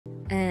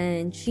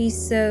And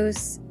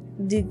Chisos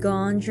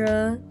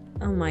Degondra.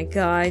 Oh my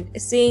god.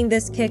 Seeing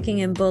this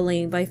kicking and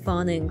bullying by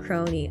Fauna and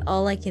Kronii,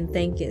 all I can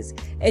think is,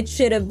 it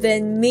should have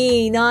been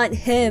me, not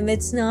him.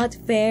 It's not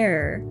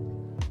fair.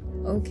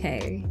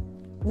 Okay.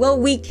 Well,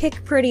 we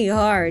kick pretty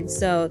hard,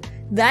 so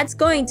that's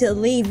going to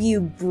leave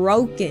you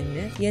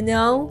broken, you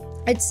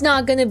know? It's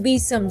not gonna be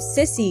some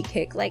sissy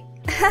kick like,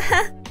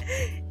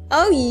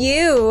 oh,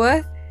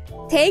 you!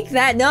 Take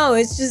that. No,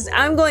 it's just,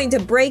 I'm going to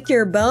break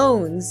your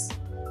bones.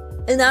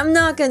 And I'm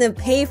not gonna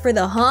pay for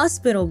the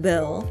hospital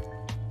bill.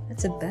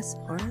 That's the best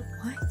part?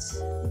 What?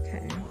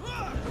 Okay.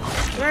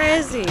 Where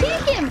is he?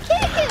 Kick him!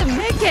 Kick him!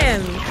 Kick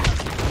him!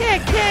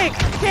 Kick, kick,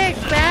 kick,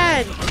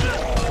 bad!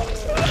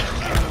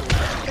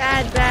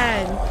 Bad,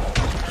 bad.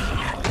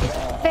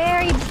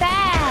 Very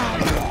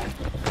bad!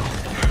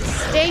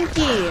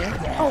 Stinky!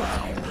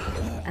 Oh.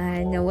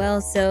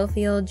 Noelle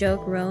Sofield,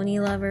 joke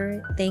Kronii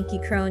lover. Thank you,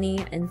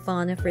 Kronii and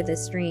Fauna, for the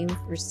stream.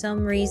 For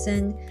some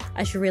reason,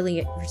 I should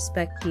really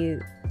respect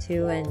you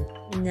too and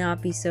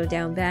not be so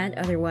down bad.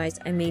 Otherwise,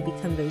 I may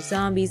become those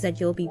zombies that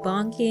you'll be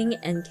bonking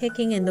and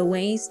kicking in the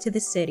ways to the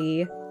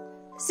city.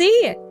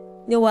 See?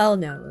 Noelle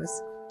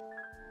knows.